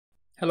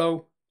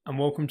Hello and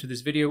welcome to this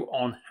video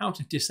on how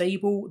to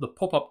disable the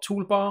pop-up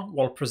toolbar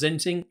while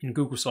presenting in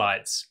Google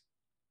Slides.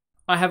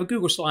 I have a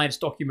Google Slides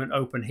document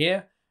open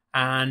here,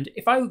 and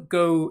if I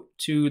go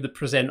to the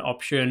present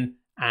option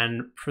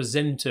and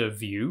presenter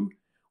view,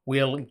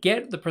 we'll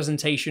get the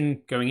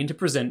presentation going into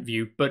present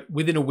view but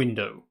within a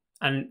window.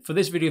 And for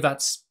this video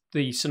that's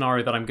the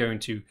scenario that I'm going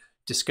to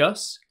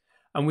discuss.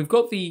 And we've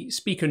got the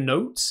speaker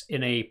notes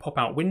in a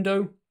pop-out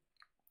window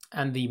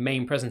and the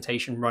main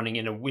presentation running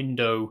in a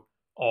window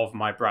of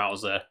my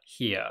browser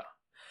here.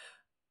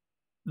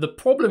 The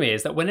problem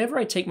is that whenever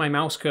I take my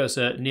mouse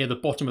cursor near the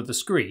bottom of the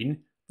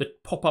screen, the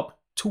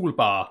pop-up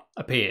toolbar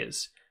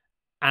appears.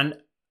 And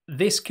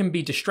this can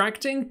be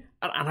distracting,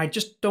 and I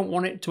just don't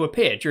want it to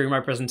appear during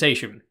my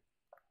presentation.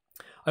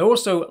 I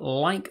also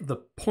like the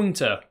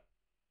pointer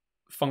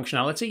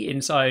functionality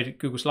inside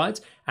Google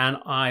Slides, and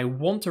I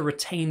want to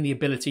retain the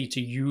ability to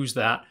use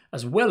that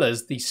as well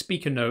as the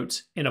speaker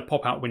notes in a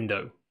pop-out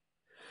window.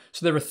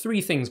 So there are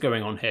three things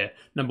going on here.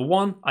 Number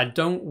one, I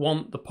don't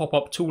want the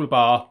pop-up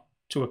toolbar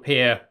to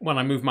appear when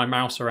I move my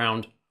mouse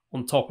around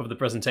on top of the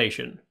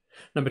presentation.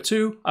 Number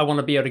two, I want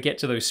to be able to get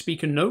to those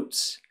speaker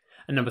notes.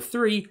 And number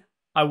three,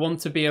 I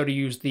want to be able to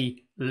use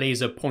the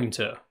laser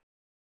pointer.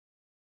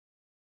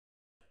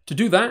 To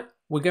do that,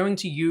 we're going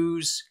to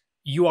use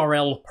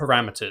URL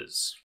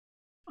parameters.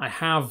 I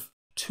have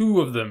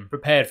two of them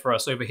prepared for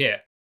us over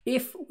here.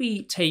 If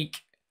we take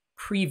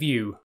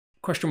preview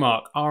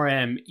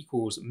 $RM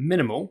equals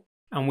minimal,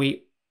 and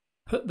we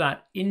put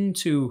that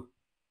into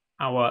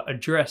our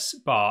address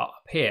bar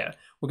up here,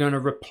 we're going to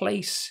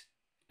replace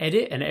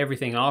edit and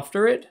everything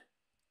after it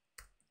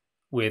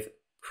with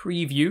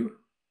preview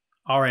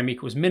RM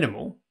equals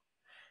minimal.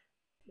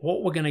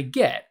 What we're going to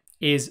get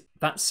is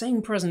that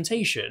same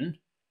presentation,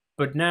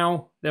 but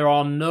now there's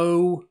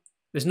no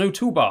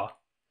toolbar.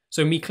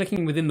 So me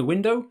clicking within the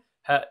window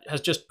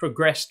has just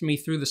progressed me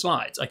through the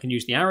slides. I can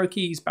use the arrow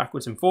keys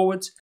backwards and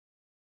forwards.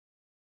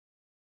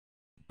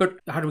 But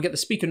how do we get the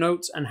speaker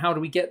notes and how do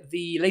we get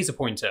the laser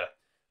pointer?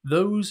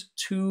 Those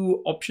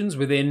two options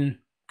within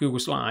Google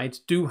Slides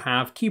do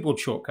have keyboard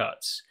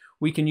shortcuts.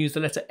 We can use the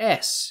letter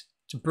S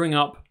to bring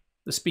up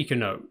the speaker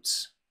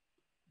notes.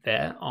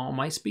 There are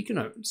my speaker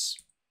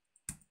notes.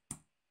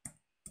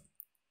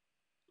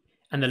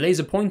 And the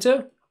laser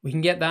pointer, we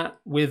can get that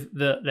with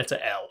the letter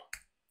L.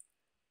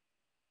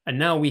 And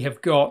now we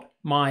have got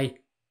my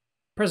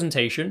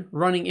presentation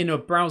running in a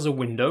browser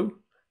window.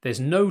 There's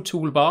no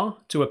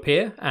toolbar to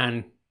appear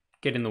and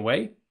get in the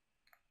way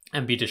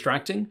and be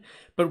distracting,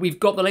 but we've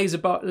got the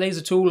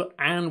laser tool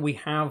and we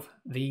have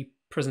the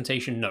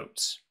presentation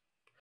notes.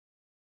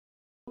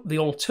 The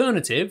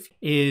alternative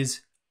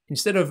is,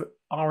 instead of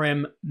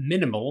RM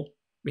minimal,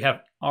 we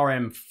have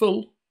RM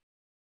full.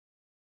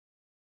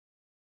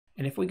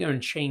 And if we go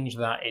and change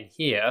that in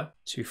here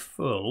to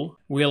full,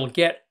 we'll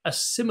get a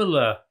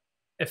similar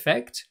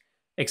effect,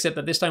 except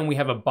that this time we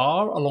have a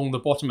bar along the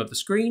bottom of the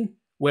screen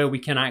where we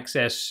can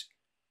access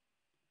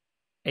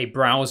a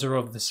browser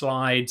of the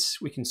slides.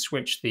 We can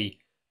switch the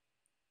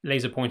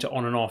laser pointer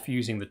on and off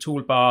using the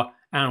toolbar,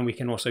 and we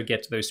can also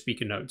get to those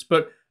speaker notes.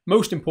 But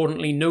most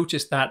importantly,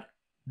 notice that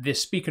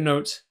this speaker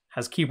notes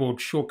has keyboard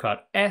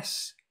shortcut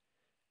S,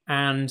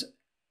 and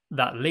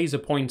that laser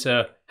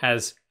pointer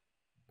has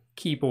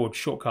keyboard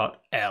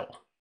shortcut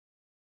L.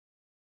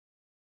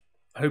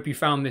 I hope you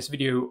found this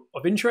video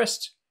of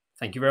interest.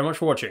 Thank you very much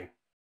for watching.